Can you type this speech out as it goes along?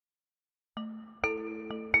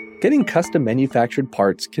Getting custom manufactured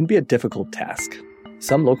parts can be a difficult task.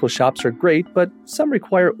 Some local shops are great, but some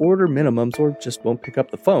require order minimums or just won't pick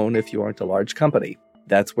up the phone if you aren't a large company.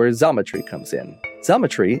 That's where Xometry comes in.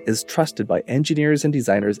 Xometry is trusted by engineers and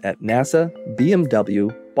designers at NASA,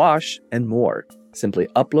 BMW, Bosch, and more. Simply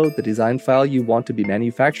upload the design file you want to be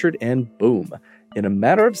manufactured and boom! In a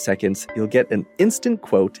matter of seconds, you'll get an instant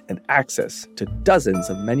quote and access to dozens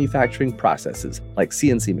of manufacturing processes like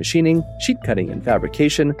CNC machining, sheet cutting and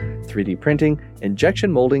fabrication, 3D printing,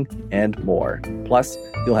 injection molding, and more. Plus,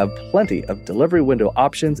 you'll have plenty of delivery window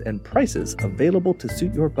options and prices available to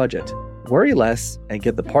suit your budget. Worry less and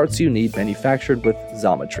get the parts you need manufactured with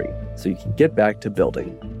Xometry so you can get back to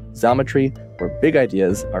building. Xometry, where big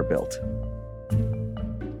ideas are built.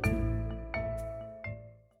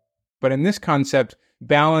 But in this concept,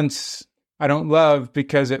 balance, I don't love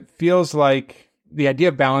because it feels like the idea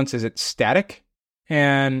of balance is it's static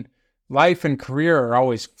and life and career are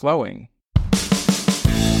always flowing.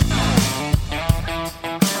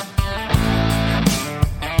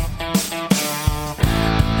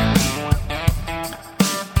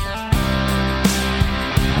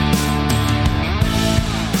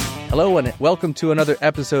 Hello and welcome to another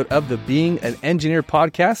episode of the Being an Engineer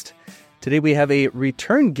podcast. Today we have a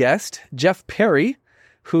return guest, Jeff Perry,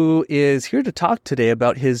 who is here to talk today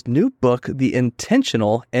about his new book, The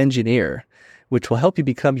Intentional Engineer, which will help you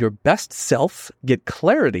become your best self, get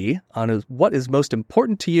clarity on what is most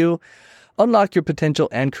important to you, unlock your potential,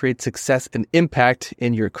 and create success and impact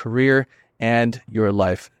in your career and your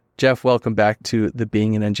life. Jeff, welcome back to the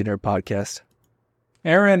Being an Engineer podcast.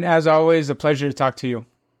 Aaron, as always, a pleasure to talk to you.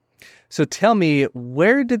 So tell me,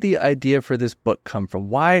 where did the idea for this book come from?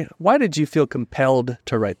 Why did you feel compelled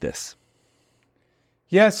to write this?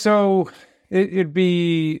 Yeah, so it'd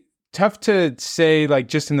be tough to say like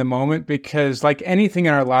just in the moment because like anything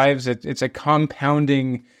in our lives, it's a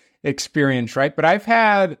compounding experience, right? But I've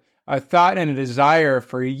had a thought and a desire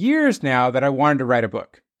for years now that I wanted to write a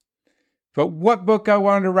book. But what book I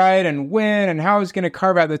wanted to write and when and how I was going to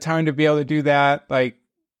carve out the time to be able to do that, like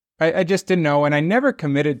I just didn't know and I never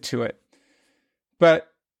committed to it.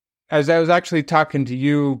 But as I was actually talking to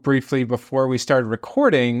you briefly before we started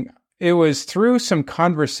recording, it was through some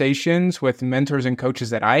conversations with mentors and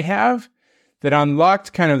coaches that I have that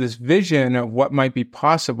unlocked kind of this vision of what might be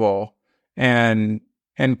possible and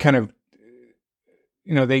kind of,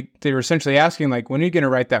 you know, they were essentially asking like, when are you going to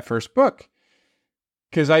write that first book?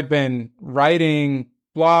 Because I've been writing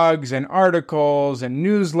blogs and articles and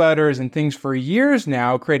newsletters and things for years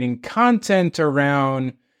now, creating content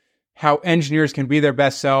around how engineers can be their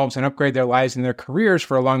best selves and upgrade their lives and their careers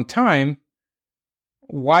for a long time.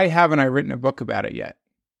 Why haven't I written a book about it yet?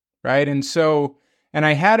 Right. And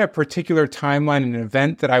I had a particular timeline and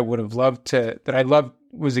event that I would have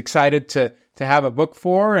was excited to have a book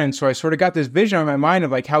for. And so I sort of got this vision in my mind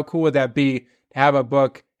of like, how cool would that be to have a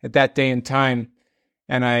book at that day and time?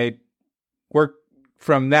 And I worked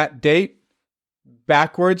from that date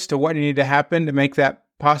backwards to what needed to happen to make that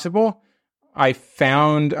possible. I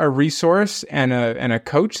found a resource and a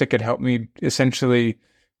coach that could help me essentially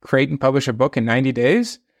create and publish a book in 90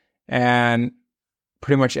 days. And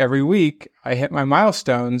pretty much every week I hit my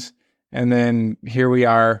milestones. And then here we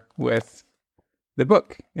are with the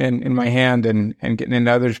book in my hand and getting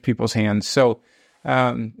into other people's hands. So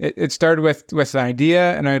it started with an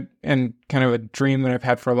idea and kind of a dream that I've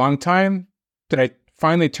had for a long time that I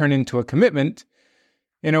finally turned into a commitment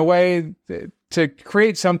in a way to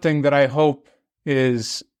create something that I hope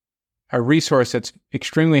is a resource that's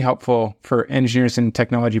extremely helpful for engineers and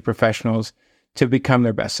technology professionals to become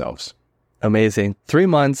their best selves. Amazing. 3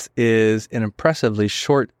 months is an impressively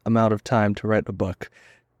short amount of time to write a book.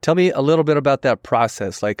 Tell me a little bit about that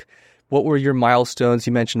process. Like, what were your milestones?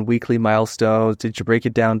 You mentioned weekly milestones. Did you break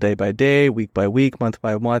it down day by day, week by week, month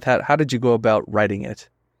by month? How did you go about writing it?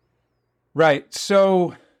 Right.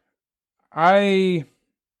 So I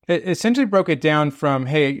essentially broke it down from,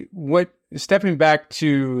 hey, stepping back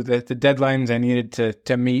to the deadlines I needed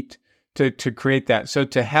to meet to create that. So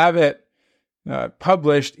to have it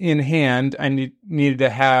published in hand, I needed to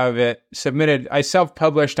have it submitted. I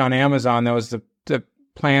self-published on Amazon. That was the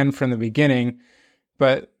plan from the beginning,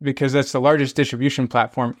 but because that's the largest distribution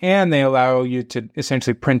platform and they allow you to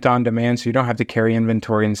essentially print on demand, so you don't have to carry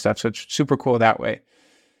inventory and stuff. So it's super cool that way.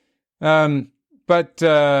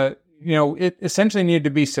 It essentially needed to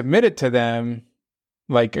be submitted to them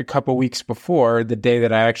like a couple weeks before the day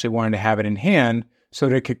that I actually wanted to have it in hand so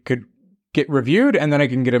that it could get reviewed and then I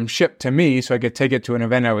can get them shipped to me so I could take it to an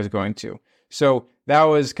event I was going to. So that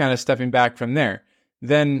was kind of stepping back from there.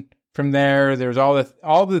 Then from there was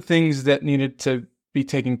all the things that needed to be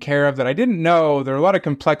taken care of that I didn't know. There are a lot of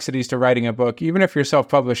complexities to writing a book, even if you're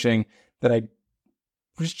self-publishing, that I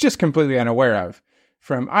was just completely unaware of.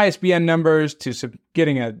 From ISBN numbers to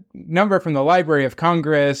getting a number from the Library of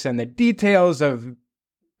Congress and the details of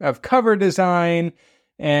cover design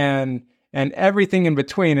and everything in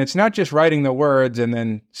between. It's not just writing the words and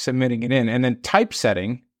then submitting it in, and then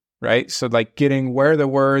typesetting, right? So like getting where the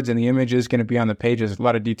words and the image is going to be on the pages, a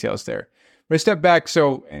lot of details there. But I stepped back,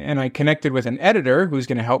 and I connected with an editor who's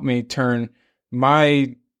going to help me turn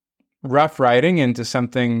my rough writing into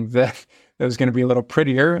something that was going to be a little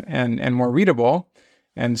prettier and more readable.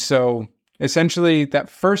 And so essentially that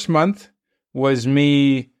first month was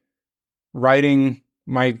me writing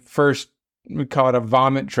my first, we call it a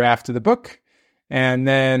vomit draft of the book. And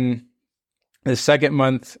then the second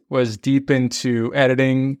month was deep into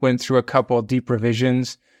editing, went through a couple deep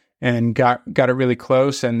revisions and got it really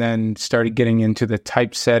close, and then started getting into the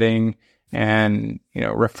typesetting and,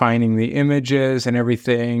 refining the images and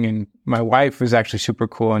everything. And my wife was actually super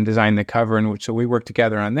cool and designed the cover, and so we worked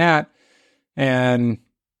together on that. And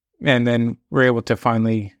then we're able to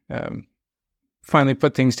finally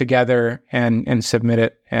put things together and submit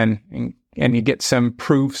it, and you get some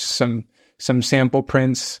proofs, some sample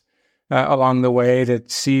prints along the way to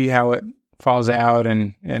see how it falls out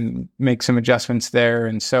and make some adjustments there.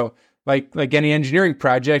 And so like any engineering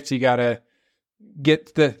project, you got to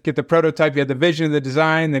get the prototype, you have the vision of the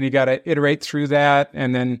design, then you got to iterate through that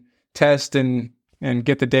and then test and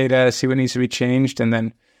get the data, see what needs to be changed, and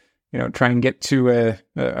then try and get to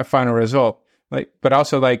a final result. But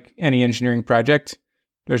also like any engineering project,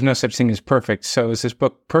 there's no such thing as perfect. So is this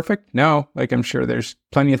book perfect? No. I'm sure there's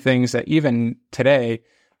plenty of things that even today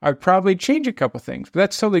I'd probably change a couple things, but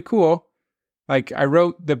that's totally cool. I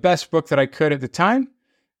wrote the best book that I could at the time,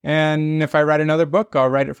 and if I write another book, I'll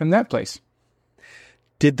write it from that place.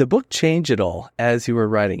 Did the book change at all as you were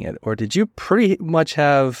writing it, or did you pretty much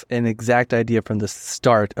have an exact idea from the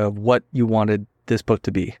start of what you wanted this book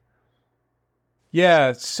to be?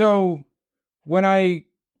 Yeah, so when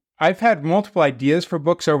I've had multiple ideas for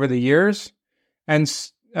books over the years, and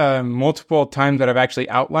multiple times that I've actually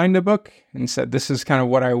outlined a book and said, this is kind of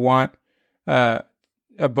what I want a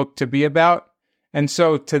book to be about. And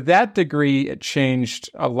so to that degree, it changed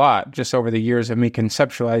a lot just over the years of me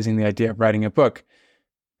conceptualizing the idea of writing a book.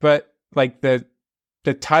 But the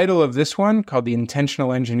title of this one, called The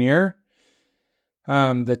Intentional Engineer,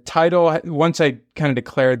 the title, once I kind of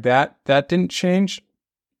declared that didn't change.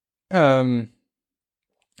 And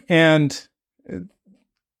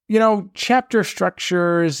chapter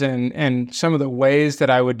structures and some of the ways that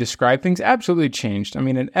I would describe things absolutely changed. I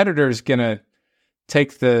mean, an editor is going to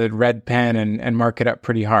take the red pen and mark it up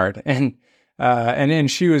pretty hard. And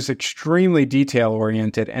she was extremely detail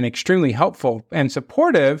oriented and extremely helpful and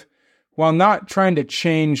supportive, while not trying to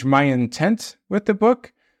change my intent with the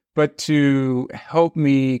book, but to help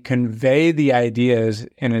me convey the ideas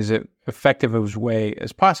in as effective a way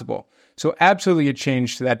as possible. So absolutely it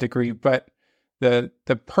changed to that degree, but the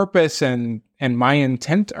purpose and my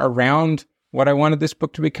intent around what I wanted this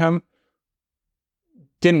book to become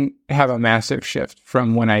didn't have a massive shift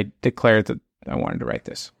from when I declared that I wanted to write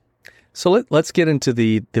this. So let's get into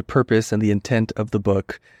the purpose and the intent of the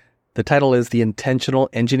book. The title is The Intentional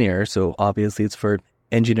Engineer, so obviously it's for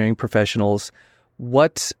engineering professionals.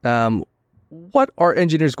 What are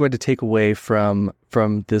engineers going to take away from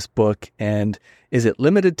this book? And is it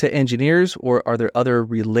limited to engineers, or are there other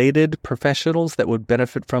related professionals that would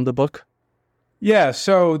benefit from the book? Yeah,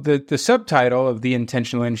 so the subtitle of The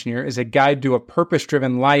Intentional Engineer is a guide to a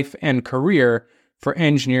purpose-driven life and career for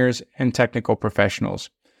engineers and technical professionals.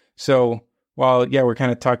 So while, we're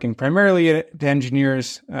kind of talking primarily to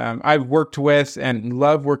engineers, I've worked with and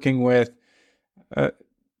love working with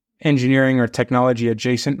engineering or technology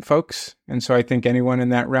adjacent folks. And so I think anyone in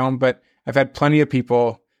that realm, but I've had plenty of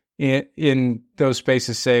people in those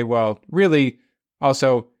spaces say, well, really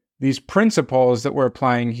also these principles that we're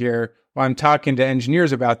applying here, while I'm talking to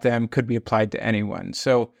engineers about them, could be applied to anyone.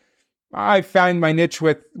 So I find my niche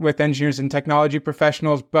with engineers and technology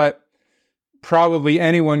professionals, but probably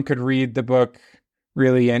anyone could read the book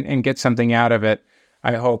really and get something out of it,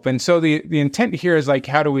 I hope. And so the intent here is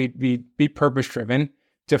how do we be purpose-driven,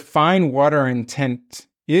 define what our intent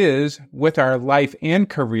is with our life and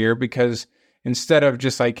career, because instead of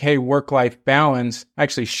just hey, work-life balance,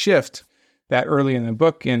 actually shift that early in the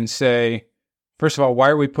book and say, first of all, why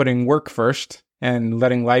are we putting work first and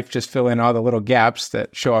letting life just fill in all the little gaps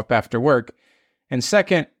that show up after work? And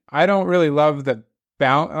second, I don't really love the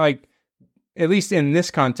balance, at least in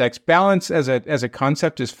this context, balance as a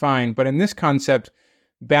concept is fine, but in this concept,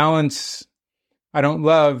 balance I don't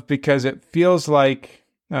love because it feels like,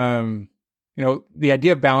 the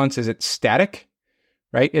idea of balance is it's static,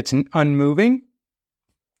 right? It's unmoving,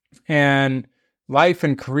 and life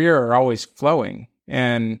and career are always flowing.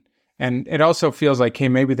 And it also feels like, hey,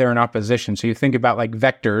 maybe they're in opposition. So you think about like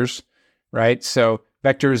vectors, right? So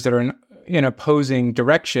vectors that are in opposing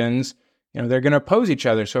directions, they're going to oppose each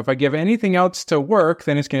other. So if I give anything else to work,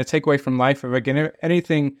 then it's going to take away from life. If I give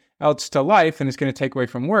anything else to life, then it's going to take away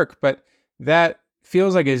from work. But that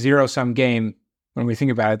feels like a zero-sum game when we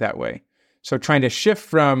think about it that way. So trying to shift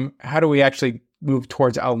from how do we actually move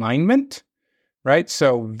towards alignment, right?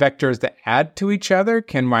 So vectors that add to each other.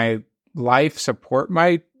 Can my life support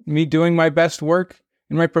me doing my best work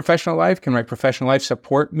in my professional life? Can my professional life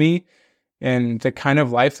support me in the kind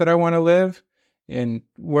of life that I want to live? And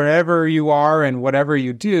wherever you are and whatever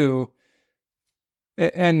you do,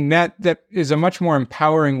 and that is a much more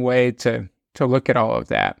empowering way to look at all of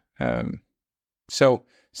that. So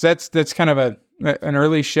that's kind of an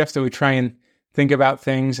early shift that we try and think about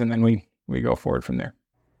things, and then we go forward from there.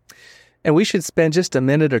 And we should spend just a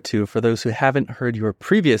minute or two for those who haven't heard your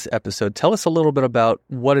previous episode. Tell us a little bit about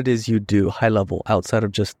what it is you do, high level, outside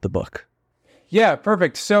of just the book. Yeah,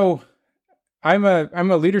 perfect. So I'm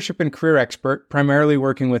a leadership and career expert, primarily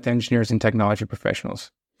working with engineers and technology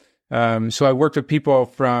professionals. So I worked with people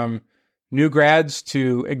from new grads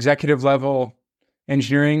to executive level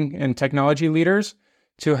engineering and technology leaders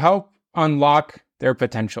to help unlock their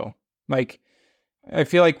potential. Like, I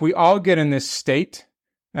feel like we all get in this state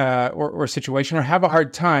or situation or have a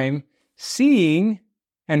hard time seeing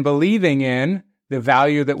and believing in the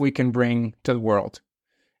value that we can bring to the world.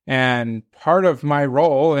 And part of my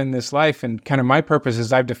role in this life and kind of my purpose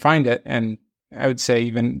as I've defined it, and I would say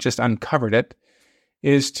even just uncovered it,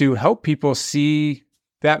 is to help people see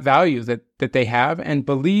that value that they have and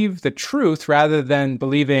believe the truth rather than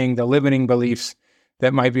believing the limiting beliefs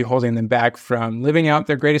that might be holding them back from living out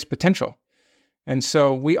their greatest potential. And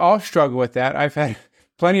so we all struggle with that. I've had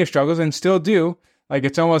plenty of struggles and still do. Like,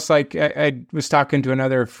 it's almost like I was talking to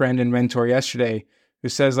another friend and mentor yesterday who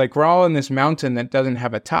says, like, we're all in this mountain that doesn't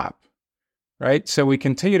have a top, right? So we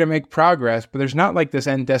continue to make progress, but there's not like this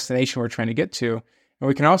end destination we're trying to get to. And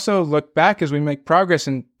we can also look back as we make progress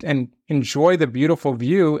and enjoy the beautiful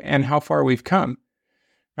view and how far we've come,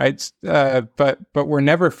 right? But we're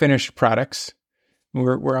never finished products.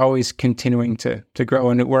 We're always continuing to grow,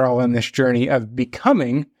 and we're all on this journey of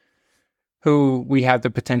becoming who we have the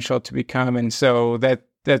potential to become. And so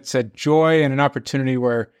that's a joy and an opportunity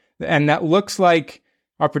and that looks like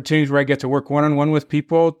opportunities where I get to work one-on-one with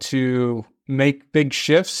people to make big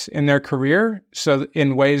shifts in their career. So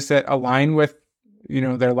in ways that align with,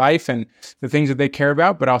 their life and the things that they care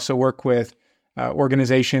about, but also work with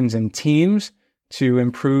organizations and teams to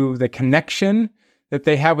improve the connection that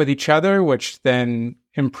they have with each other, which then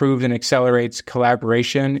improves and accelerates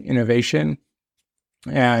collaboration, innovation,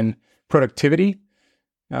 and productivity,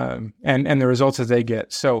 and the results that they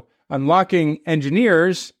get. So unlocking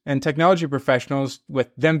engineers and technology professionals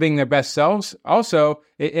with them being their best selves, also,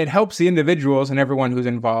 it helps the individuals and everyone who's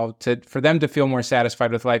involved for them to feel more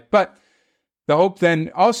satisfied with life. But the hope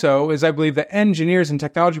then also is, I believe, that engineers and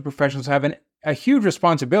technology professionals have a huge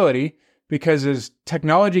responsibility, because as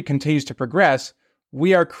technology continues to progress,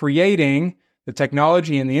 we are creating the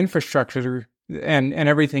technology and the infrastructure and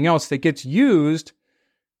everything else that gets used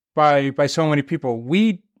by so many people.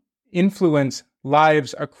 We influence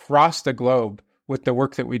lives across the globe with the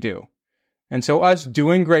work that we do. And so us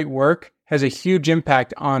doing great work has a huge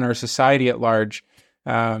impact on our society at large,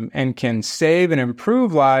 and can save and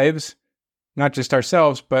improve lives, not just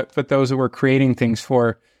ourselves, but those that we're creating things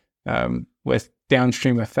for, with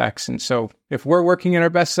downstream effects. And so if we're working in our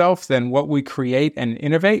best self, then what we create and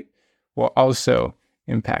innovate will also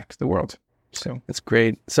impact the world. So that's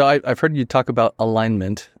great. So I've heard you talk about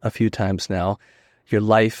alignment a few times now, your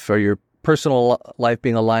life or your personal life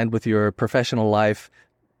being aligned with your professional life.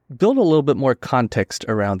 Build a little bit more context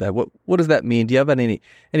around that. What does that mean? Do you have any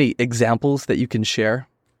examples that you can share?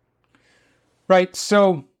 Right.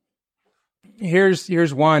 So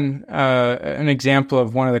here's one, an example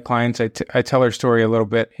of one of the clients. I tell her story a little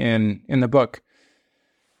bit in the book.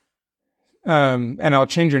 And I'll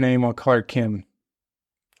change her name. I'll call her Kim.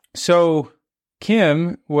 So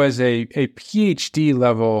Kim was a PhD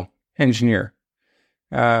level engineer,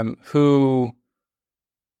 who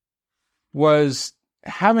was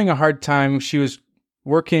having a hard time. She was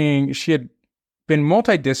working, she had been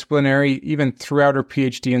multidisciplinary even throughout her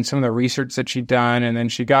PhD and some of the research that she'd done. And then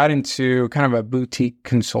she got into kind of a boutique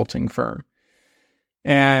consulting firm.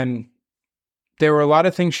 And there were a lot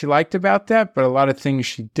of things she liked about that, but a lot of things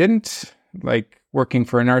she didn't. like working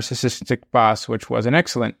for a narcissistic boss, which wasn't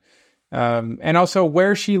excellent. And also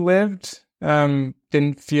where she lived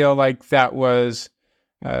didn't feel like that was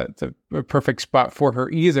the perfect spot for her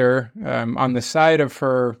either. On the side of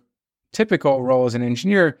her typical role as an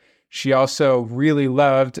engineer, she also really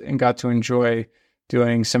loved and got to enjoy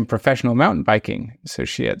doing some professional mountain biking. So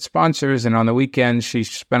she had sponsors, and on the weekends, she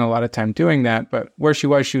spent a lot of time doing that. But where she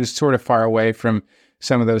was sort of far away from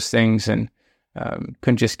some of those things, and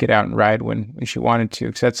couldn't just get out and ride when she wanted to,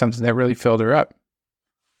 because that's something that really filled her up.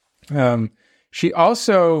 She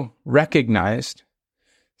also recognized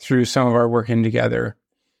through some of our working together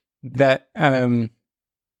that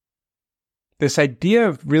this idea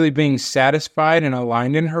of really being satisfied and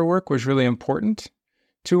aligned in her work was really important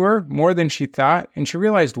to her, more than she thought. And she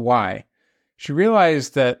realized why. She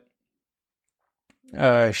realized that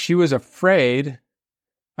she was afraid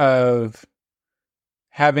of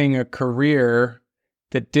having a career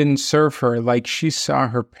that didn't serve her like she saw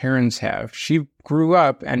her parents have. She grew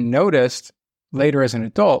up and noticed later as an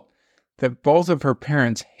adult that both of her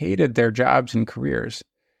parents hated their jobs and careers.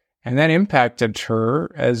 And that impacted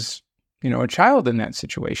her as, a child in that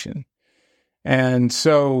situation. And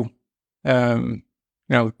so,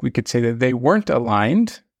 we could say that they weren't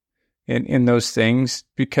aligned in those things,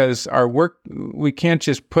 because our work, we can't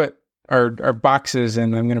just put our boxes,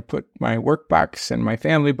 and I'm going to put my work box and my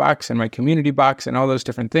family box and my community box and all those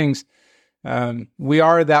different things. We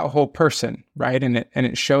are that whole person, right? And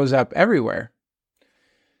it shows up everywhere.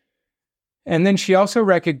 And then she also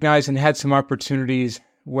recognized and had some opportunities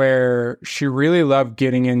where she really loved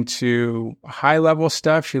getting into high-level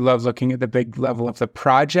stuff. She loved looking at the big level of the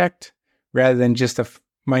project rather than just the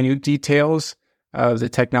minute details of the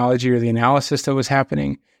technology or the analysis that was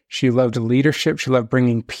happening. She loved leadership. She loved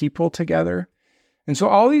bringing people together. And so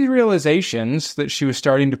all these realizations that she was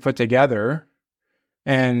starting to put together,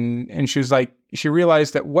 and she was like, she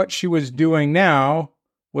realized that what she was doing now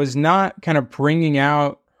was not kind of bringing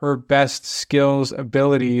out her best skills,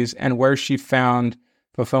 abilities, and where she found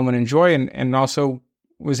fulfillment and joy, and also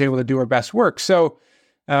was able to do her best work. So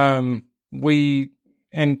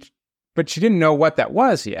but she didn't know what that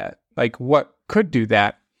was yet, like what could do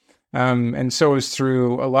that. And so it was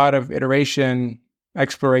through a lot of iteration,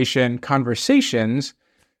 exploration, conversations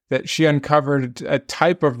that she uncovered a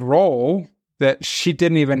type of role that she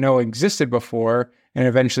didn't even know existed before, and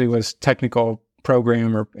eventually was technical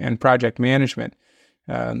program and project management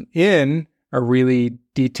in a really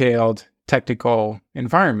detailed technical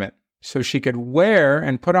environment. So she could wear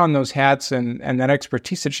and put on those hats and that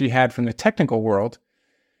expertise that she had from the technical world,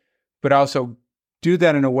 but also do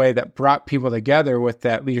that in a way that brought people together with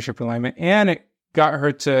that leadership alignment. And it got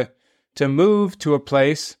her to move to a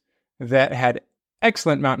place that had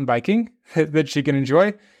excellent mountain biking that she can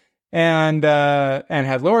enjoy, and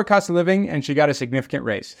had lower cost of living, and she got a significant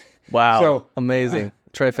raise. Wow. So amazing.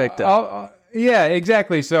 Trifecta. Yeah,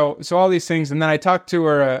 exactly. So all these things. And then I talked to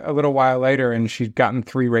her a little while later, and she'd gotten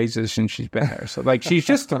 3 raises since she's been there. So like, she's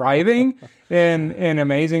just thriving in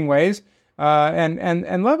amazing ways,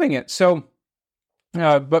 and loving it. So,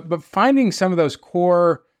 but finding some of those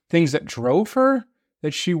core things that drove her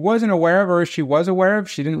that she wasn't aware of, or she was aware of,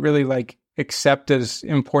 she didn't really like accept as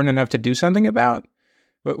important enough to do something about,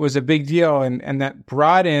 but was a big deal. And that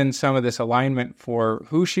brought in some of this alignment for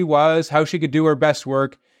who she was, how she could do her best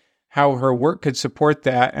work, how her work could support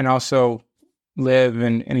that, and also live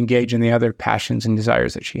and engage in the other passions and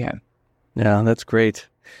desires that she had. Yeah, that's great.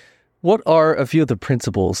 What are a few of the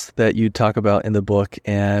principles that you talk about in the book,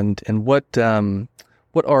 and what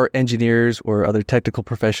are engineers or other technical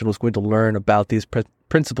professionals going to learn about these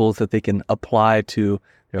principles that they can apply to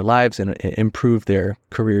their lives and improve their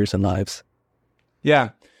careers and lives?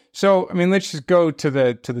 Yeah. So, I mean, let's just go to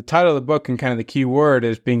the title of the book, and kind of the key word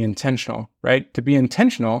is being intentional, right? To be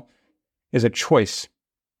intentional is a choice,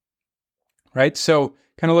 right? So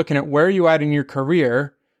kind of looking at where are you at in your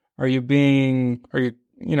career? And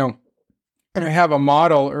I have a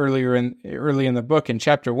model early in the book in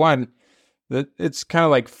chapter 1 that it's kind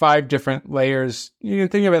of like 5 different layers. You can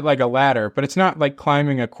think of it like a ladder, but it's not like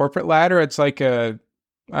climbing a corporate ladder. It's like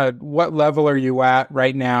what level are you at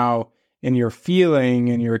right now in your feeling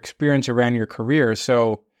and your experience around your career?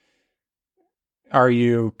 So are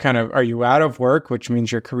you out of work, which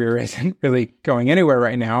means your career isn't really going anywhere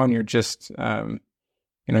right now, and you're just,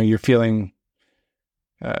 you're feeling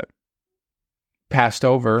passed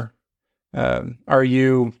over? Are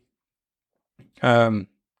you kind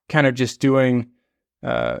of just doing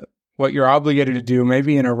what you're obligated to do,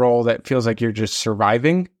 maybe in a role that feels like you're just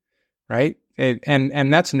surviving, right?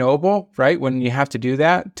 And that's noble, right? When you have to do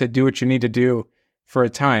that, to do what you need to do for a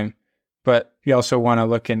time. But you also want to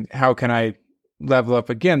look in how can I level up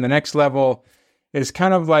again. The next level is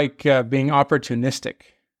kind of like being opportunistic,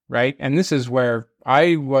 right? And this is where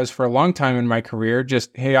I was for a long time in my career.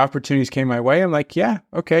 Just, hey, opportunities came my way. I'm like, yeah,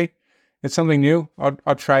 okay, it's something new.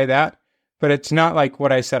 I'll try that. But it's not like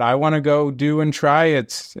what I said I want to go do and try.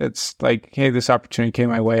 It's like, hey, this opportunity came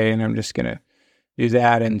my way, and I'm just gonna do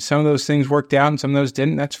that. And some of those things worked out, and some of those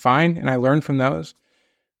didn't. That's fine, and I learned from those,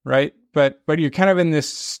 right? But you're kind of in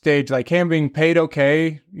this stage like, hey, I'm being paid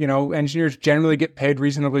okay. Engineers generally get paid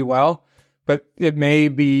reasonably well, but it may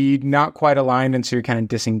be not quite aligned, and so you're kind of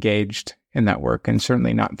disengaged in that work and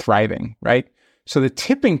certainly not thriving, right? So the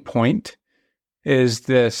tipping point is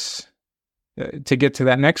this, to get to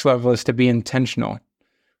that next level is to be intentional.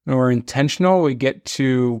 When we're intentional, we get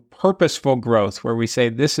to purposeful growth where we say,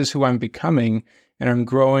 this is who I'm becoming and I'm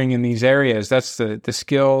growing in these areas. That's the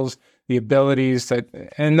skills, the abilities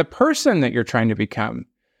and the person that you're trying to become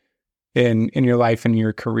in your life and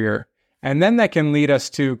your career. And then that can lead us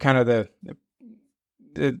to kind of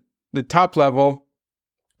the top level,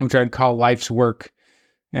 which I'd call life's work.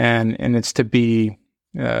 And it's to be,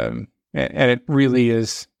 and it really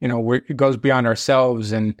is, it goes beyond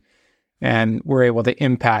ourselves, and we're able to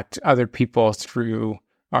impact other people through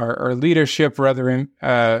our leadership or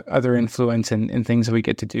other influence and things that we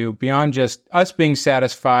get to do beyond just us being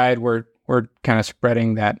satisfied. We're kind of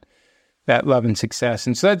spreading that love and success,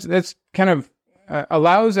 and so that's kind of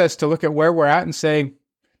allows us to look at where we're at and say,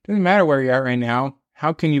 doesn't matter where you're at right now.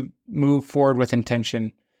 How can you move forward with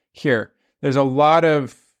intention here? There's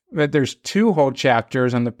 2 whole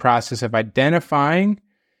chapters on the process of identifying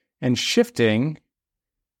and shifting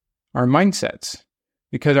our mindsets,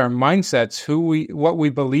 because our mindsets, what we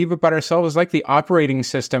believe about ourselves, is like the operating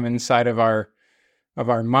system inside of our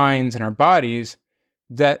minds and our bodies,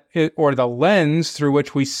 or the lens through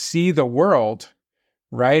which we see the world,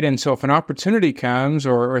 right? And so if an opportunity comes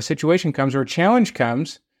or a situation comes or a challenge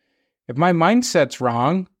comes, if my mindset's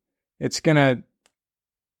wrong, it's going to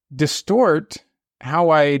distort how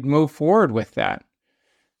I move forward with that,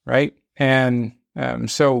 right? And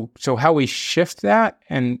so how we shift that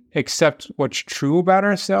and accept what's true about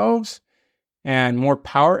ourselves and more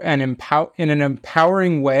power and in an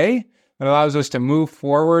empowering way that allows us to move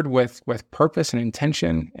forward with purpose and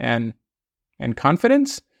intention and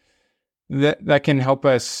confidence, that can help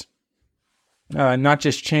us not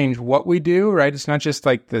just change what we do, right? It's not just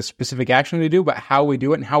like the specific action we do, but how we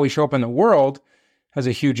do it and how we show up in the world has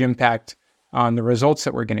a huge impact on the results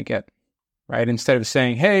that we're going to get, right? Instead of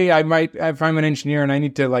saying, hey, if I'm an engineer and I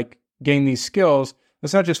need to gain these skills,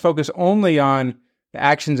 let's not just focus only on the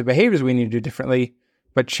actions and behaviors we need to do differently,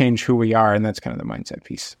 but change who we are. And that's kind of the mindset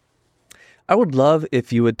piece. I would love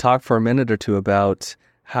if you would talk for a minute or two about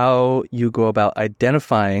how you go about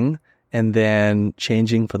identifying and then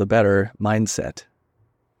changing for the better mindset.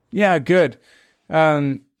 Yeah, good.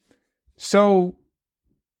 So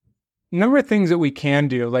a number of things that we can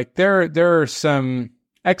do, like there are some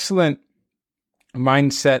excellent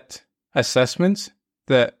mindset assessments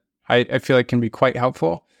that I feel like can be quite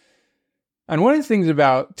helpful. And one of the things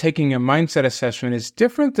about taking a mindset assessment is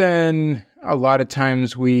different than a lot of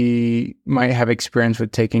times we might have experience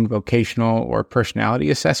with taking vocational or personality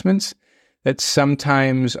assessments that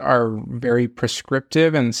sometimes are very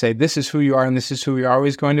prescriptive and say, this is who you are and this is who you're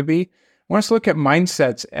always going to be. I want us to look at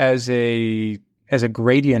mindsets as a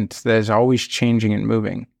gradient that is always changing and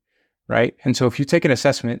moving, right? And so if you take an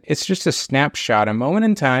assessment, it's just a snapshot, a moment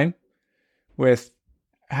in time with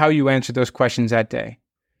how you answered those questions that day.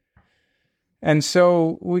 And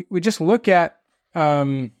so we just look at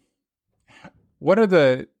what are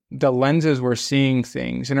the lenses we're seeing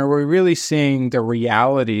things, and are we really seeing the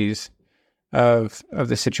realities of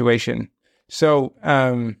the situation? So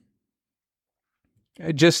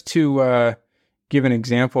just to give an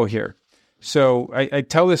example here. So I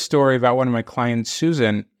tell this story about one of my clients,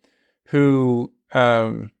 Susan, who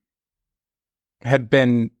had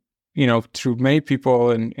been, through many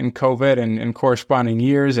people in COVID and corresponding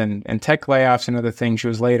years and tech layoffs and other things. She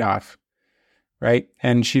was laid off, right?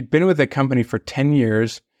 And she'd been with the company for 10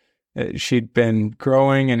 years. She'd been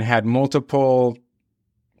growing and had multiple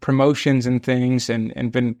promotions and things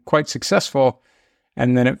and been quite successful.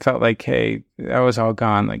 And then it felt like, hey, that was all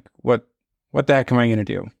gone. Like, what the heck am I going to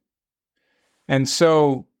do? And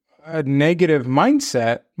so a negative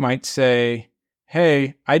mindset might say,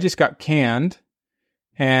 hey, I just got canned,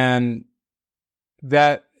 and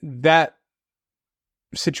that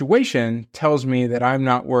situation tells me that I'm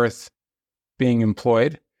not worth being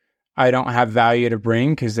employed. I don't have value to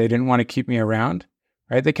bring because they didn't want to keep me around,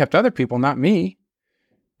 right? They kept other people, not me,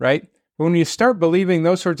 right? But when you start believing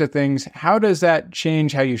those sorts of things, how does that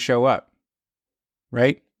change how you show up,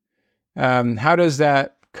 right? How does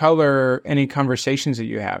that color any conversations that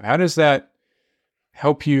you have? How does that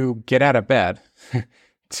help you get out of bed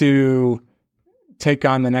to take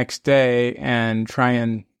on the next day and try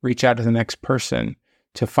and reach out to the next person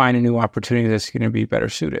to find a new opportunity that's going to be better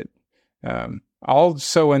suited?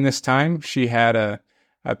 Also, in this time, she had a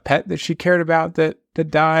pet that she cared about that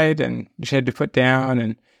died, and she had to put down,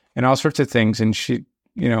 and all sorts of things. And she,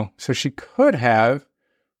 so she could have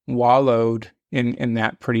wallowed in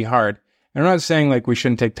that pretty hard. And I'm not saying like we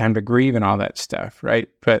shouldn't take time to grieve and all that stuff, right?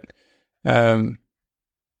 But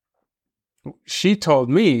she told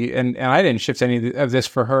me, and I didn't shift any of this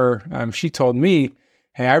for her. She told me,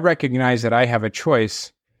 hey, I recognize that I have a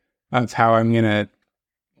choice of how I'm going to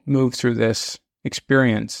move through this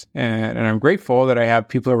experience. And I'm grateful that I have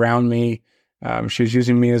people around me. She was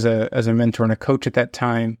using me as a mentor and a coach at that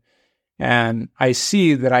time. And I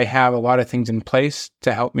see that I have a lot of things in place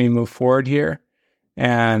to help me move forward here.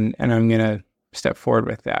 And I'm going to step forward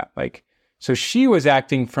with that. Like, so she was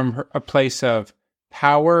acting from a place of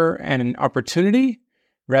power and an opportunity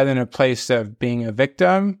rather than a place of being a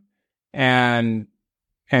victim and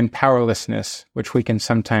powerlessness, which we can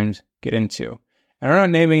sometimes get into. And I'm not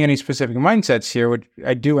naming any specific mindsets here, which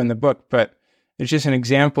I do in the book, but it's just an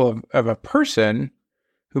example of a person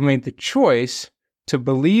who made the choice to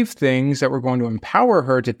believe things that were going to empower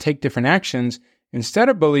her to take different actions instead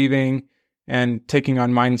of believing and taking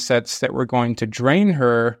on mindsets that were going to drain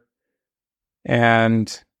her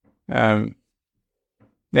and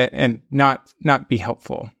not be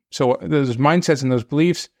helpful. So those mindsets and those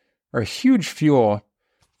beliefs are a huge fuel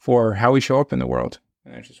for how we show up in the world.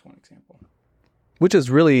 And that's just one example. Which is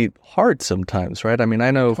really hard sometimes, right? I mean,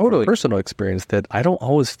 I know from personal experience that I don't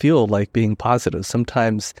always feel like being positive.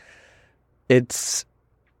 Sometimes it's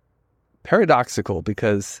paradoxical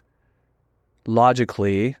because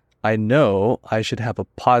logically, I know I should have a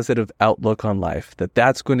positive outlook on life,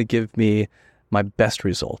 that's going to give me my best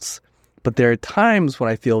results. But there are times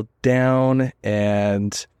when I feel down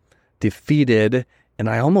and defeated,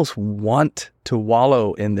 and I almost want to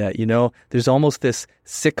wallow in that. There's almost this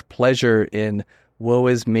sick pleasure in woe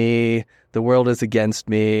is me, the world is against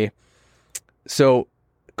me. So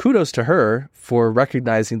kudos to her for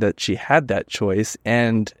recognizing that she had that choice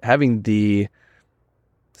and having the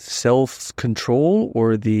self-control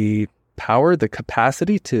or the power, the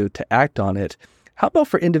capacity to act on it. How about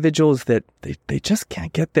for individuals that they just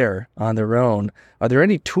can't get there on their own? Are there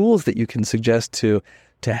any tools that you can suggest to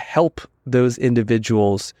help those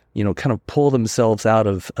individuals, kind of pull themselves out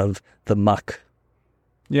of the muck?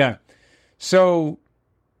 Yeah. So,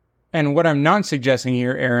 and what I'm not suggesting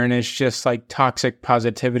here, Aaron, is just like toxic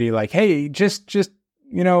positivity, like, hey, just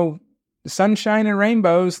sunshine and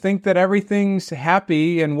rainbows, think that everything's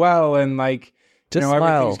happy and well, and like, just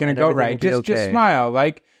everything's going to go right. Just smile.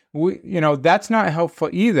 Like, that's not helpful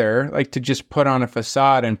either. Like to just put on a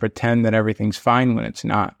facade and pretend that everything's fine when it's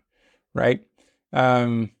not, right?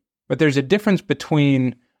 But there's a difference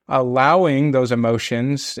between allowing those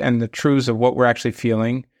emotions and the truths of what we're actually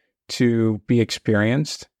feeling to be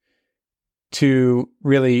experienced, to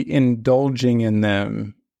really indulging in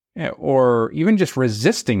them, or even just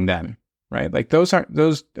resisting them, right? Like those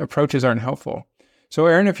approaches aren't helpful. So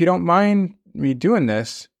Aaron, if you don't mind me doing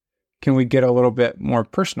this, can we get a little bit more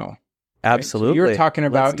personal? Absolutely. Right? So you're talking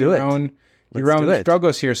about your own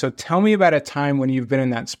struggles here. So tell me about a time when you've been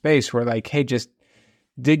in that space where like, hey, just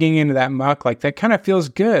digging into that muck, like that kind of feels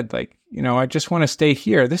good. Like, I just want to stay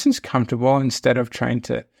here. This is comfortable instead of trying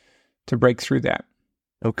to break through that.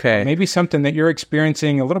 Okay. Maybe something that you're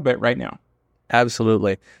experiencing a little bit right now.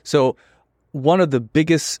 Absolutely. So one of the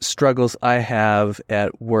biggest struggles I have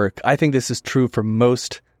at work, I think this is true for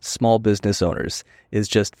most small business owners, is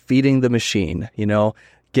just feeding the machine,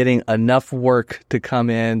 getting enough work to come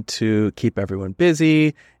in to keep everyone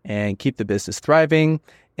busy and keep the business thriving.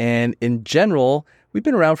 And in general, we've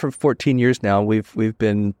been around for 14 years now. We've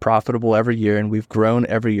been profitable every year and we've grown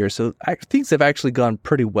every year. So things have actually gone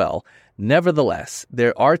pretty well. Nevertheless,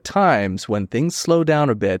 there are times when things slow down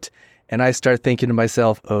a bit and I start thinking to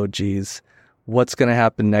myself, oh, geez, what's going to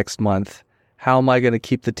happen next month? How am I going to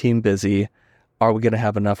keep the team busy? Are we going to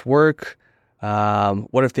have enough work?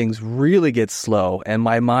 What if things really get slow and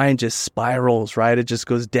my mind just spirals, right? It just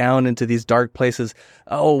goes down into these dark places.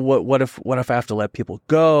 Oh, what if I have to let people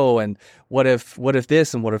go? And what if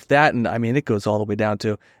this and what if that? And I mean, it goes all the way down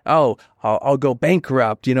to, I'll go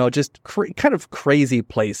bankrupt, just kind of crazy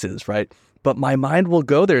places, right? But my mind will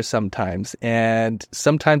go there sometimes. And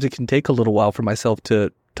sometimes it can take a little while for myself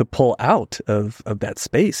to pull out of that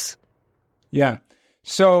space. Yeah.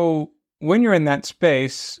 So when you're in that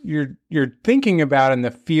space, you're thinking about in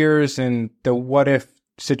the fears and the what if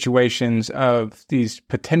situations of these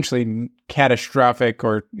potentially catastrophic,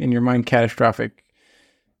 or in your mind catastrophic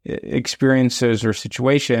experiences or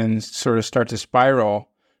situations sort of start to spiral.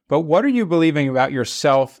 But what are you believing about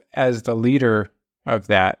yourself as the leader of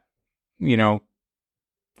that? You know,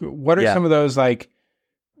 what are some of those like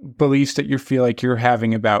beliefs that you feel like you're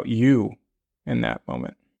having about you in that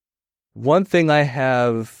moment? One thing I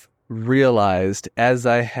have realized as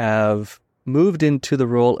I have moved into the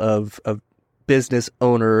role of business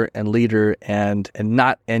owner and leader and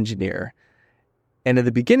not engineer. And in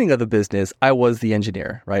the beginning of the business, I was the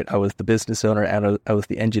engineer, right? I was the business owner and I was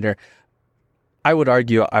the engineer. I would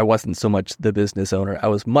argue I wasn't so much the business owner. I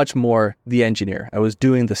was much more the engineer. I was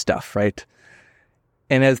doing the stuff, right?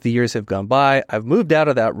 And as the years have gone by, I've moved out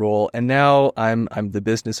of that role, and now I'm the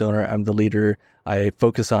business owner. I'm the leader. I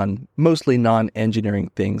focus on mostly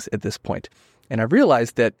non-engineering things at this point. And I've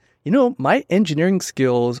realized that, my engineering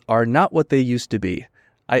skills are not what they used to be.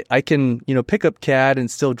 I can, pick up CAD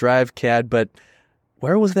and still drive CAD, but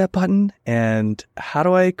where was that button? And how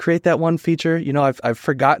do I create that one feature? I've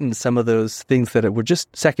forgotten some of those things that were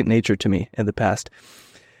just second nature to me in the past.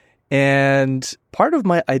 And part of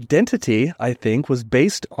my identity, I think, was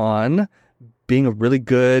based on being a really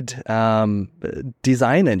good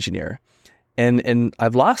design engineer. And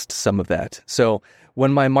I've lost some of that. So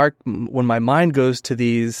when my mind goes to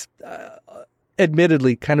these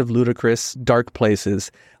admittedly kind of ludicrous, dark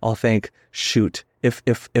places, I'll think, shoot,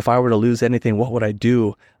 if I were to lose anything, what would I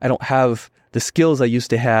do? I don't have the skills I used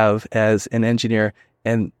to have as an engineer.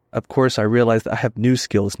 And of course, I realize that I have new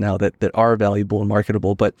skills now that are valuable and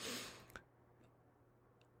marketable. But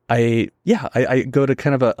I go to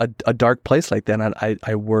kind of a dark place like that, and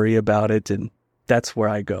I worry about it, and that's where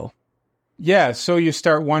I go. Yeah, so you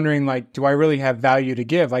start wondering, like, do I really have value to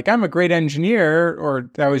give? Like, I'm a great engineer, or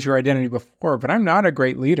that was your identity before, but I'm not a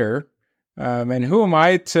great leader. And who am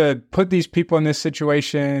I to put these people in this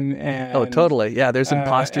situation? And oh, totally. Yeah, there's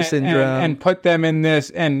imposter syndrome. And put them in this,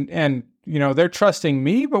 and they're trusting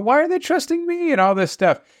me, but why are they trusting me? And all this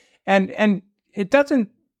stuff. And it doesn't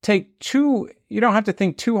you don't have to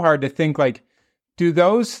think too hard to think, like, do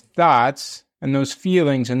those thoughts and those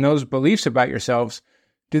feelings and those beliefs about yourselves,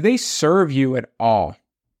 do they serve you at all?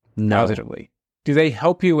 No. Positively? Do they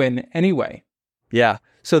help you in any way? Yeah.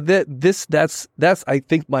 So that's I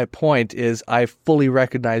think my point is I fully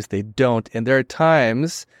recognize they don't. And there are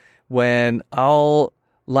times when I'll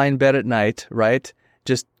lie in bed at night, right?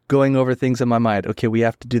 Just going over things in my mind. Okay, we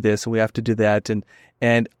have to do this and we have to do that.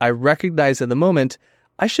 And I recognize in the moment,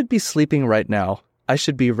 I should be sleeping right now. I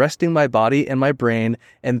should be resting my body and my brain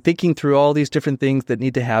and thinking through all these different things that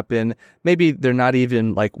need to happen. Maybe they're not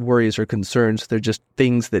even like worries or concerns. They're just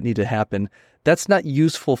things that need to happen. That's not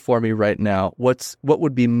useful for me right now. What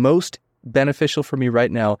would be most beneficial for me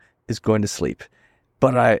right now is going to sleep.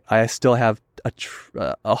 But I still have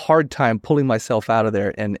a hard time pulling myself out of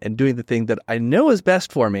there and doing the thing that I know is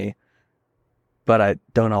best for me, but I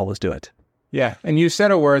don't always do it. Yeah. And you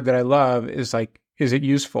said a word that I love is like, is it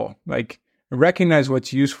useful? Like, recognize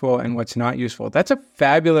what's useful and what's not useful. That's a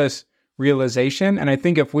fabulous realization. And I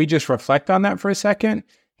think if we just reflect on that for a second,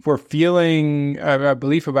 if we're feeling a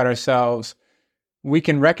belief about ourselves, we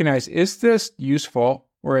can recognize, is this useful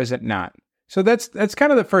or is it not? So that's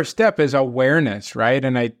kind of the first step, is awareness, right?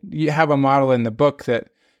 And you have a model in the book that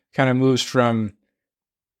kind of moves from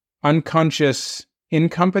unconscious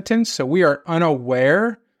incompetence. So we are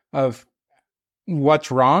unaware of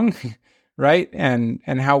what's wrong, right? And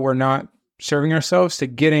how we're not serving ourselves, to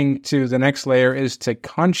getting to the next layer is to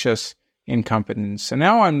conscious incompetence. So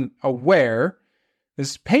now I'm aware. This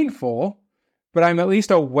is painful, but I'm at least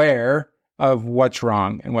aware of what's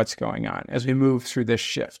wrong and what's going on as we move through this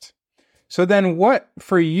shift. So then what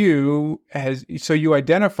for you so you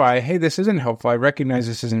identify, hey, this isn't helpful. I recognize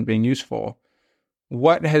this isn't being useful.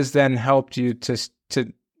 What has then helped you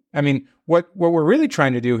what we're really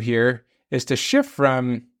trying to do here is to shift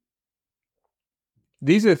from,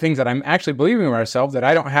 these are the things that I'm actually believing of ourselves, that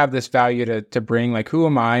I don't have this value to bring, like, who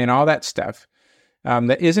am I and all that stuff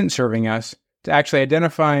that isn't serving us, to actually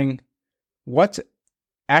identifying what's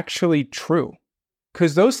actually true.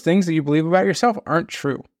 Because those things that you believe about yourself aren't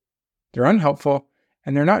true. They're unhelpful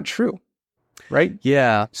and they're not true, right?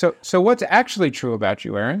 Yeah. So what's actually true about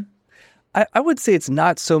you, Aaron? I would say it's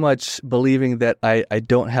not so much believing that I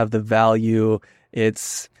don't have the value.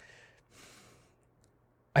 It's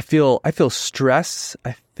I feel stress.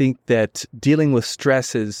 I think that dealing with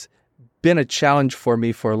stress has been a challenge for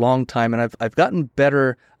me for a long time, and I've gotten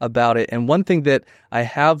better about it. And one thing that I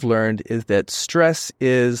have learned is that stress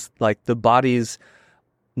is like the body's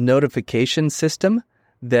notification system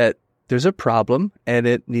that there's a problem and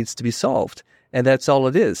it needs to be solved. And that's all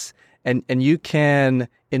it is. And you can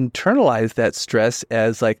internalize that stress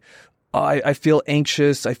as like, oh, I feel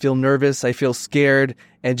anxious, I feel nervous, I feel scared,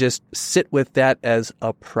 and just sit with that as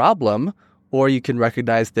a problem. Or you can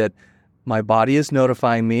recognize that my body is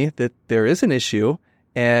notifying me that there is an issue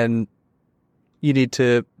and you need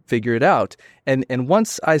to figure it out. And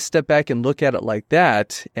once I step back and look at it like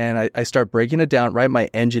that, and I start breaking it down, right? My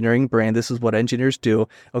engineering brain, this is what engineers do.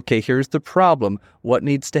 Okay, here's the problem. What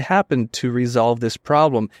needs to happen to resolve this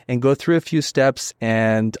problem? And go through a few steps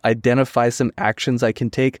and identify some actions I can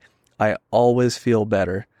take. I always feel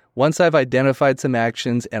better. Once I've identified some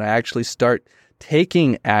actions and I actually start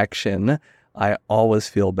taking action, I always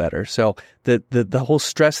feel better. So the whole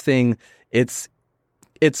stress thing, it's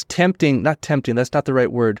tempting, not tempting, that's not the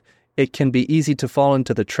right word. It can be easy to fall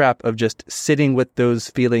into the trap of just sitting with those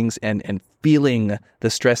feelings and feeling the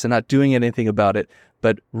stress and not doing anything about it,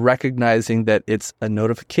 but recognizing that it's a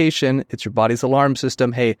notification, it's your body's alarm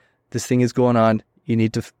system. Hey, this thing is going on. You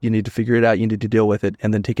need to figure it out. You need to deal with it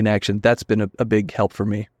and then take an action. That's been a big help for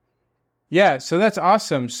me. Yeah, so that's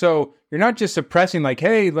awesome. So you're not just suppressing like,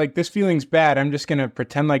 hey, like this feeling's bad. I'm just going to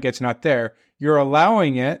pretend like it's not there. You're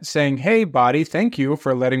allowing it, saying, hey, body, thank you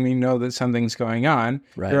for letting me know that something's going on.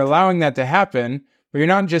 Right. You're allowing that to happen, but you're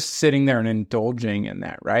not just sitting there and indulging in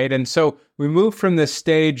that, right? And so we move from this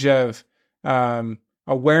stage of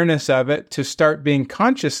awareness of it to start being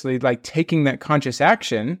consciously, like taking that conscious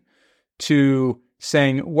action to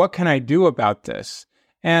saying, what can I do about this?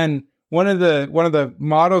 And one of the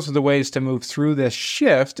models of the ways to move through this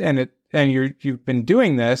shift, and you've been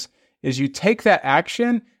doing this, is you take that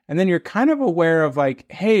action and then you're kind of aware of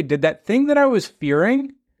like, hey, did that thing that I was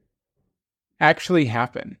fearing actually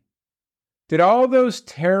happen? Did all those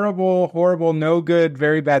terrible, horrible, no good,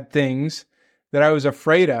 very bad things that I was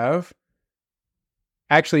afraid of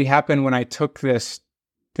actually happen when I took this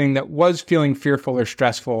thing that was feeling fearful or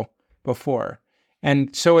stressful before?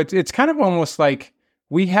 And so it's kind of almost like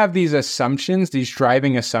we have these assumptions, these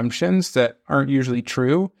driving assumptions that aren't usually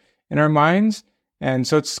true in our minds. And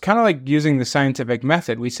so it's kind of like using the scientific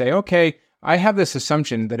method. We say, okay, I have this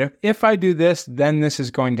assumption that if I do this, then this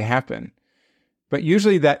is going to happen. But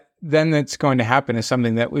usually that then that's going to happen is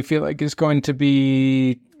something that we feel like is going to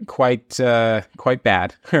be quite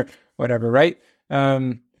bad or whatever, right?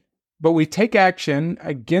 But we take action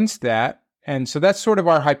against that. And so that's sort of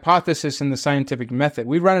our hypothesis in the scientific method.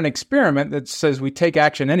 We run an experiment that says we take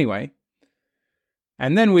action anyway.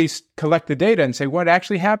 And then we collect the data and say, what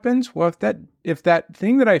actually happens? Well, if that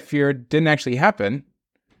thing that I feared didn't actually happen,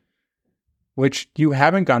 which you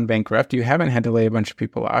haven't gone bankrupt, you haven't had to lay a bunch of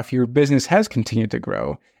people off, your business has continued to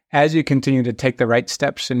grow, as you continue to take the right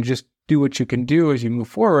steps and just do what you can do as you move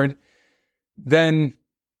forward, then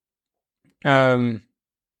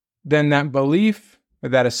that belief or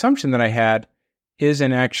that assumption that I had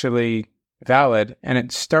isn't actually valid, and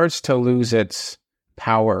it starts to lose its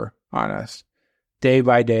power on us. Day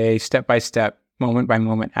by day, step by step, moment by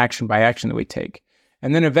moment, action by action that we take.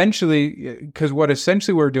 And then eventually, because what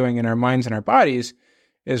essentially we're doing in our minds and our bodies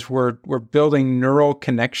is we're building neural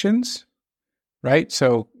connections, right?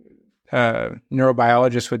 So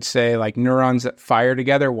neurobiologists would say like neurons that fire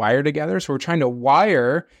together, wire together. So we're trying to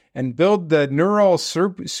wire and build the neural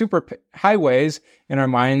super highways in our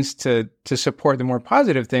minds to support the more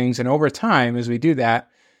positive things. And over time, as we do that,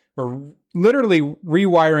 we're literally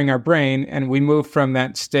rewiring our brain, and we move from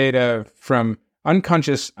that state from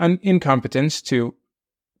unconscious incompetence to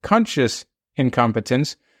conscious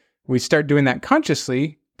incompetence. We start doing that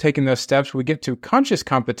consciously, taking those steps. We get to conscious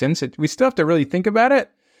competence. We still have to really think about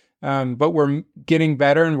it, but we're getting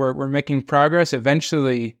better and we're making progress.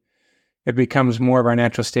 Eventually, it becomes more of our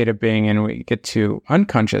natural state of being, and we get to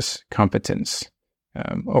unconscious competence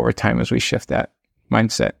over time as we shift that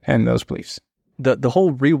mindset and those beliefs. The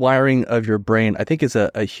whole rewiring of your brain, I think, is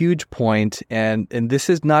a huge point, and this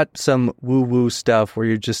is not some woo-woo stuff where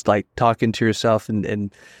you're just like talking to yourself,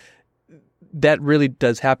 and that really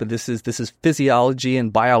does happen. This is physiology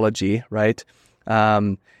and biology, right?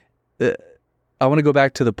 I want to go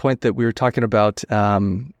back to the point that we were talking about,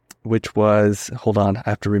 which was, hold on, I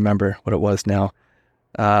have to remember what it was now.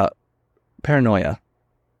 Paranoia.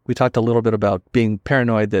 We talked a little bit about being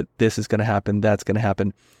paranoid that this is going to happen, that's going to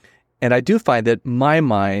happen. And I do find that my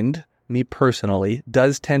mind, me personally,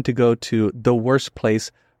 does tend to go to the worst place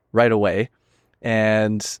right away.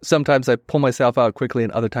 And sometimes I pull myself out quickly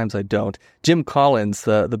and other times I don't. Jim Collins,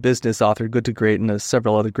 the business author, Good to Great, and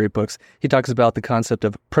several other great books, he talks about the concept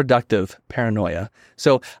of productive paranoia.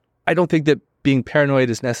 So I don't think that being paranoid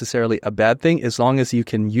is necessarily a bad thing as long as you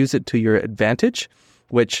can use it to your advantage.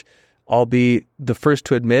 which I'll be the first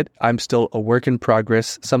to admit I'm still a work in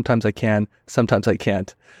progress. Sometimes I can, sometimes I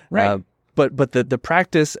can't. Right. But the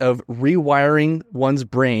practice of rewiring one's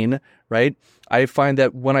brain, right? I find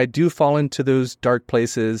that when I do fall into those dark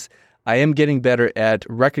places, I am getting better at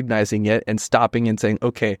recognizing it and stopping and saying,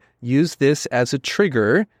 okay, use this as a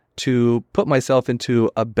trigger to put myself into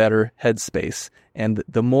a better headspace. And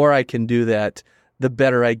the more I can do that, the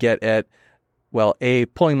better I get at, well, A,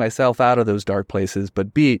 pulling myself out of those dark places,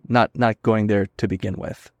 but B, not going there to begin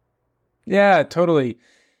with. Yeah, totally.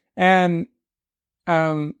 And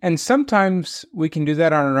sometimes we can do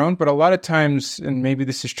that on our own, but a lot of times, and maybe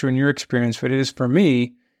this is true in your experience, but it is for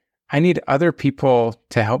me, I need other people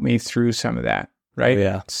to help me through some of that, right?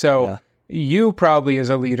 Yeah. So you probably as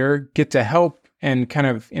a leader get to help and kind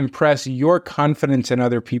of impress your confidence in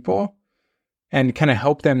other people and kind of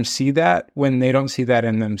help them see that when they don't see that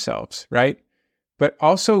in themselves, right? But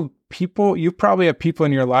also you probably have people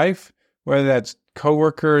in your life, whether that's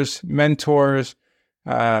coworkers, mentors,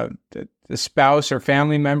 the spouse or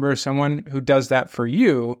family member, someone who does that for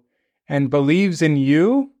you and believes in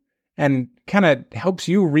you and kind of helps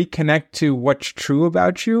you reconnect to what's true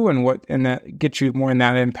about you and that gets you more in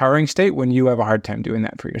that empowering state when you have a hard time doing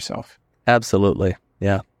that for yourself. Absolutely.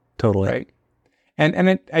 Yeah, totally. Right.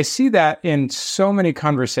 And I see that in so many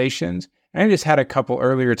conversations. I just had a couple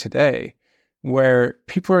earlier today where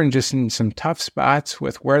people are just in some tough spots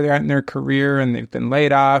with where they're at in their career and they've been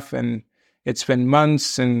laid off and it's been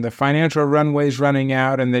months and the financial runway's running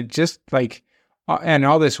out and they're just like, and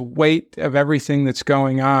all this weight of everything that's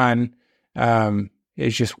going on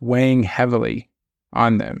is just weighing heavily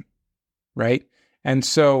on them, right? And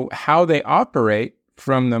so how they operate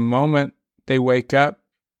from the moment they wake up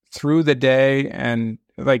through the day and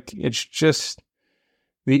like it's just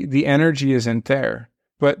the energy isn't there,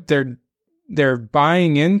 but they're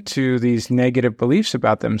buying into these negative beliefs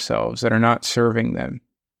about themselves that are not serving them.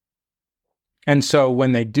 And so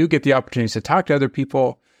when they do get the opportunities to talk to other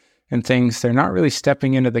people and things, they're not really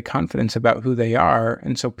stepping into the confidence about who they are.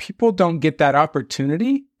 And so people don't get that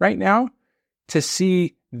opportunity right now to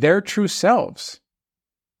see their true selves,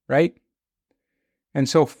 right? And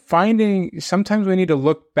so sometimes we need to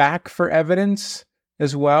look back for evidence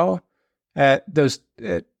as well at those,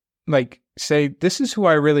 like say, this is who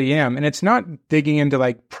I really am. And it's not digging into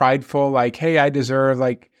like prideful, like, hey, I deserve,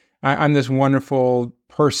 like, I'm this wonderful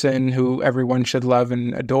person who everyone should love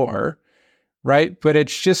and adore, right? But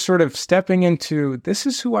it's just sort of stepping into, this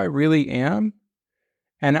is who I really am.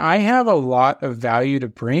 And I have a lot of value to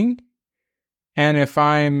bring. And if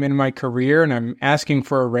I'm in my career and I'm asking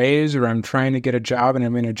for a raise or I'm trying to get a job and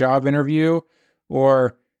I'm in a job interview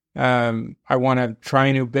or I want to try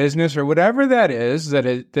a new business or whatever that is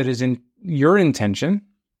in your intention,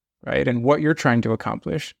 right? And what you're trying to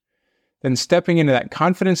accomplish, then stepping into that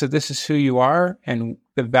confidence that this is who you are and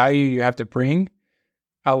the value you have to bring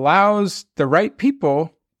allows the right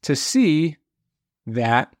people to see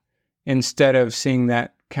that instead of seeing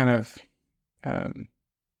that kind of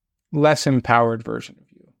less empowered version of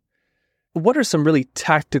you. What are some really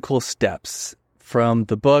tactical steps from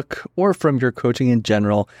the book or from your coaching in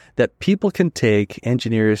general that people can take,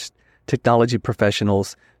 engineers, technology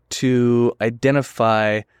professionals, to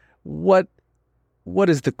identify what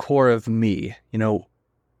is the core of me? You know,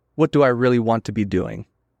 what do I really want to be doing?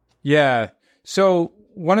 Yeah. So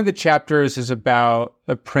one of the chapters is about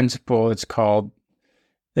a principle. It's called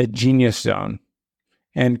the genius zone.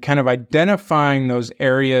 And kind of identifying those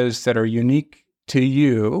areas that are unique to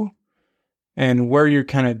you and where you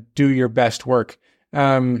kind of do your best work.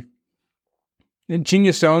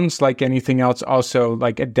 Genius zones, like anything else, also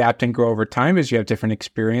like adapt and grow over time as you have different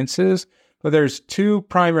experiences. But there's two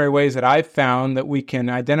primary ways that I've found that we can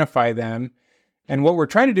identify them. And what we're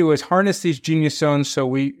trying to do is harness these genius zones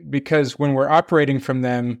because when we're operating from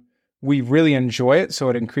them, we really enjoy it. So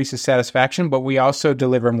it increases satisfaction, but we also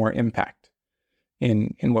deliver more impact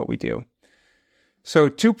in what we do. So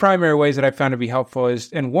two primary ways that I found to be helpful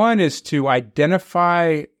one is to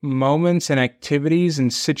identify moments and activities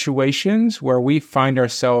and situations where we find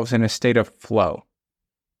ourselves in a state of flow.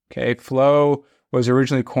 Okay, flow was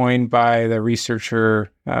originally coined by the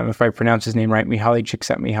researcher, if I pronounce his name right, Mihaly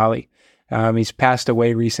Csikszentmihalyi. He's passed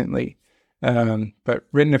away recently, but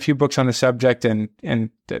written a few books on the subject and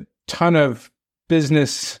a ton of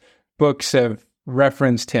business books have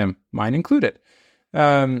referenced him, mine included.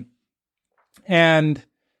 The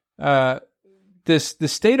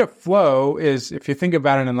state of flow is, if you think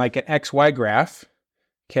about it in like an XY graph,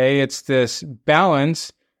 okay, it's this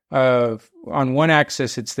balance of, on one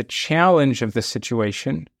axis, it's the challenge of the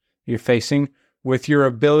situation you're facing with your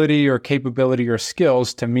ability or capability or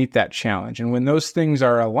skills to meet that challenge. And when those things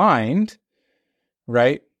are aligned,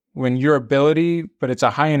 right? When your ability, but it's a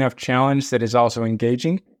high enough challenge that is also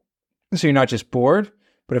engaging, so you're not just bored,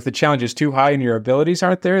 but if the challenge is too high and your abilities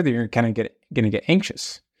aren't there, then you're kind of going to get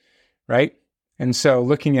anxious, right? And so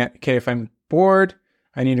looking at, okay, if I'm bored,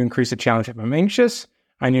 I need to increase the challenge. If I'm anxious,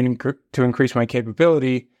 I need to increase my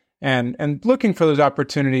capability, and looking for those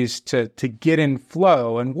opportunities to get in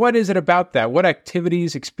flow. And what is it about that? What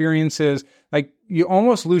activities, experiences, like you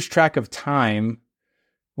almost lose track of time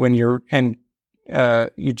when you're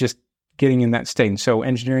just getting in that state. And so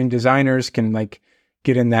engineering designers can like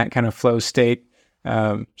get in that kind of flow state.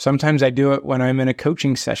 Sometimes I do it when I'm in a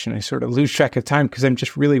coaching session. I sort of lose track of time because I'm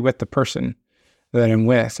just really with the person that I'm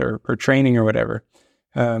with or training or whatever.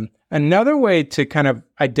 Another way to kind of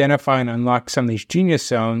identify and unlock some of these genius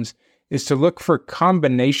zones is to look for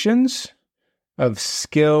combinations of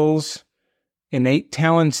skills, innate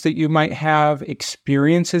talents that you might have,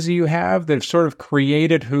 experiences you have that have sort of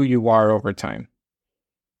created who you are over time,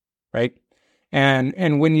 right?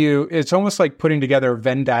 And when it's almost like putting together a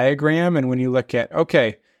Venn diagram. And when you look at,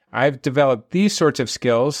 okay, I've developed these sorts of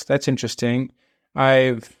skills. That's interesting.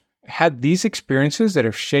 I've had these experiences that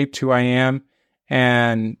have shaped who I am.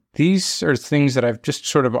 And these are things that I've just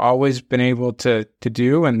sort of always been able to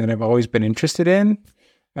do and that I've always been interested in.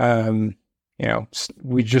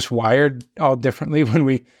 We just wired all differently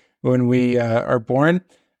when we are born.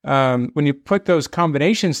 When you put those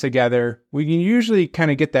combinations together, we can usually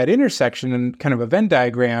kind of get that intersection and kind of a Venn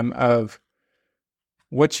diagram of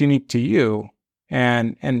what's unique to you.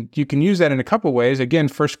 And you can use that in a couple ways. Again,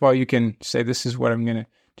 first of all, you can say, this is what I'm going to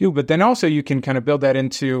do. But then also you can kind of build that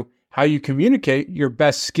into how you communicate your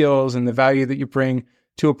best skills and the value that you bring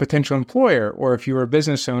to a potential employer, or if you were a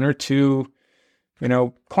business owner to,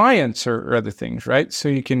 clients or other things, right? So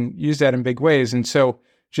you can use that in big ways. And so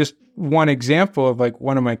just one example of like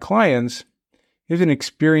one of my clients, he was in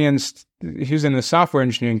the software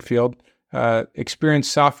engineering field,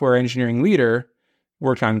 experienced software engineering leader,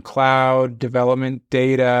 worked on cloud development,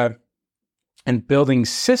 data, and building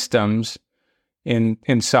systems in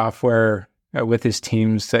software with his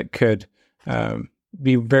teams that could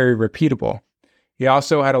be very repeatable. He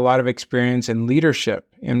also had a lot of experience in leadership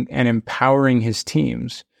and empowering his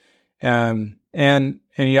teams. And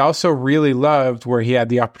he also really loved where he had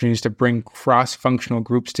the opportunities to bring cross-functional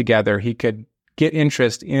groups together. He could get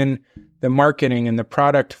interest in the marketing and the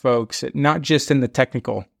product folks, not just in the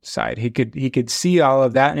technical side. He could see all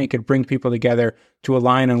of that, and he could bring people together to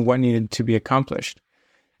align on what needed to be accomplished.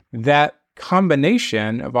 That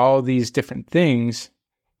combination of all of these different things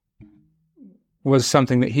was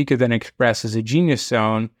something that he could then express as a genius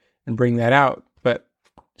zone and bring that out. But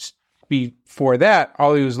before that,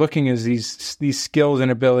 all he was looking is these skills and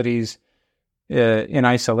abilities in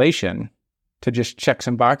isolation to just check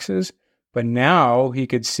some boxes. But now he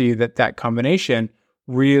could see that combination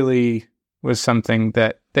really was something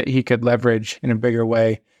that he could leverage in a bigger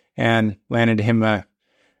way, and landed him a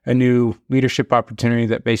new leadership opportunity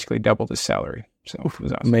that basically doubled his salary. So it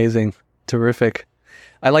was awesome. Amazing. Terrific.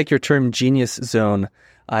 I like your term genius zone.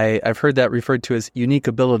 I've heard that referred to as unique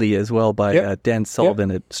ability as well by Dan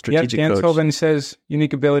Sullivan at Strategic Dan Coach. Sullivan says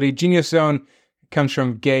unique ability. Genius zone comes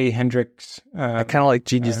from Gay Hendricks. I kind of like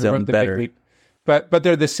genius zone better. But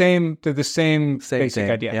they're the same. They're the same basic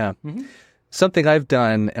thing. idea. Yeah. Mm-hmm. Something I've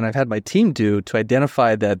done and I've had my team do to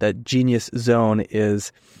identify that genius zone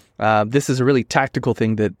is this is a really tactical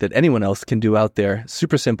thing that anyone else can do out there.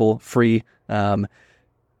 Super simple, free.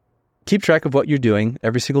 Keep track of what you're doing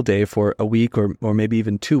every single day for a week or maybe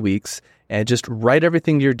even 2 weeks, and just write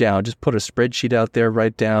everything you're down. Just put a spreadsheet out there,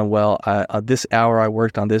 write down, this hour I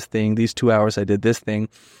worked on this thing, these 2 hours I did this thing,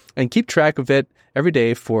 and keep track of it every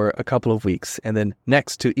day for a couple of weeks. And then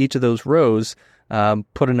next to each of those rows,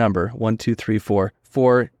 put a number, 1, 2, 3, 4.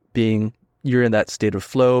 4 being you're in that state of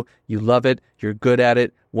flow, you love it, you're good at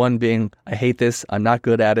it. 1 being I hate this, I'm not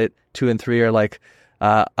good at it. 2 and 3 are like,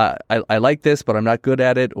 I like this, but I'm not good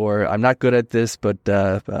at it, or I'm not good at this, but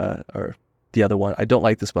or the other one, I don't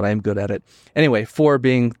like this, but I am good at it. Anyway, 4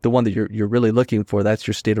 being the one that you're really looking for. That's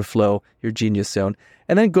your state of flow, your genius zone.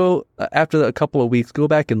 And then go after a couple of weeks, go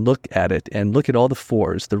back and look at it and look at all the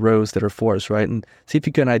 4s, the rows that are 4s, right? And see if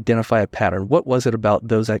you can identify a pattern. What was it about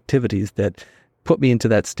those activities that put me into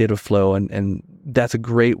that state of flow? And that's a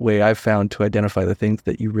great way I've found to identify the things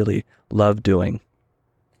that you really love doing.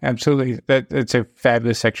 Absolutely. It's a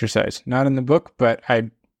fabulous exercise. Not in the book, but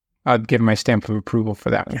I'll give my stamp of approval for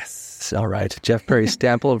that one. Yes. All right. Jeff Perry's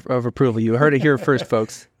stamp of approval. You heard it here first,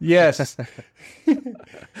 folks. Yes.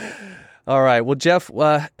 All right. Well, Jeff,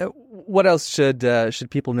 what else should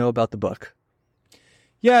people know about the book?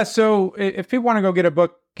 Yeah, so if people want to go get a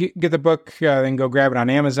book, get the book, then go grab it on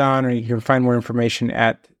Amazon, or you can find more information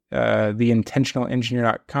at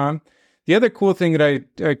theintentionalengineer.com. The other cool thing that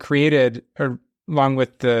I created along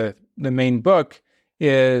with the main book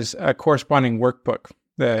is a corresponding workbook.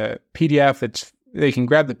 The PDF, they can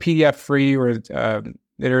grab the PDF free, or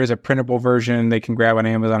there is a printable version they can grab on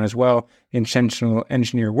Amazon as well, Intentional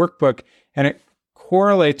Engineer Workbook, and it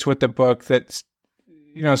correlates with the book that's,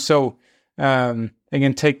 so they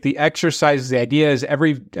can take the exercises, the ideas.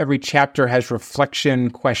 Every chapter has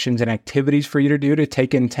reflection questions and activities for you to do to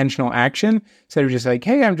take intentional action, instead of just like,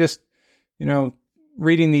 hey, I'm just,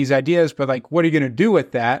 reading these ideas, but like, what are you going to do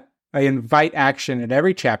with that? I invite action at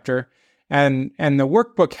every chapter, and the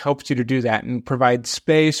workbook helps you to do that and provide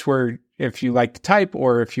space where, if you like to type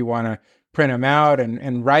or if you want to print them out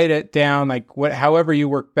and write it down, like however you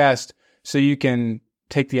work best, so you can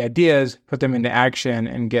take the ideas, put them into action,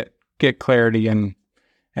 and get clarity and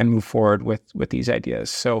move forward with these ideas.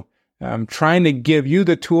 So I'm trying to give you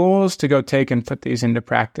the tools to go take and put these into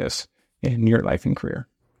practice in your life and career.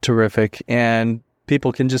 Terrific. And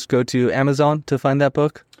people can just go to Amazon to find that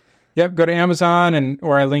book? Yep, go to Amazon,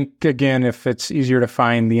 or I link again if it's easier to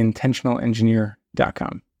find,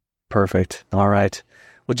 theintentionalengineer.com. Perfect. All right.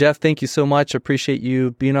 Well, Jeff, thank you so much. Appreciate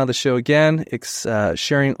you being on the show again,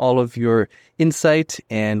 sharing all of your insight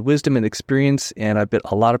and wisdom and experience. And I bet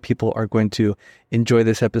a lot of people are going to enjoy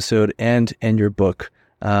this episode and your book,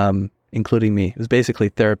 including me. It was basically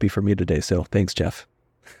therapy for me today. So thanks, Jeff.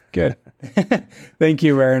 Good. Thank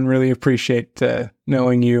you, Aaron. Really appreciate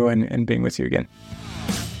knowing you and being with you again.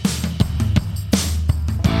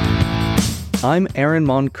 I'm Aaron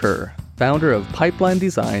Monker, founder of Pipeline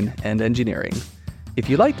Design and Engineering. If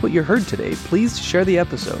you liked what you heard today, please share the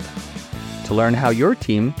episode. To learn how your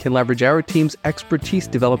team can leverage our team's expertise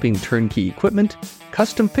developing turnkey equipment,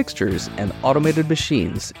 custom fixtures, and automated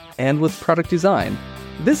machines, and with product design,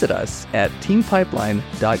 visit us at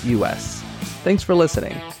teampipeline.us. Thanks for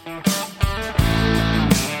listening.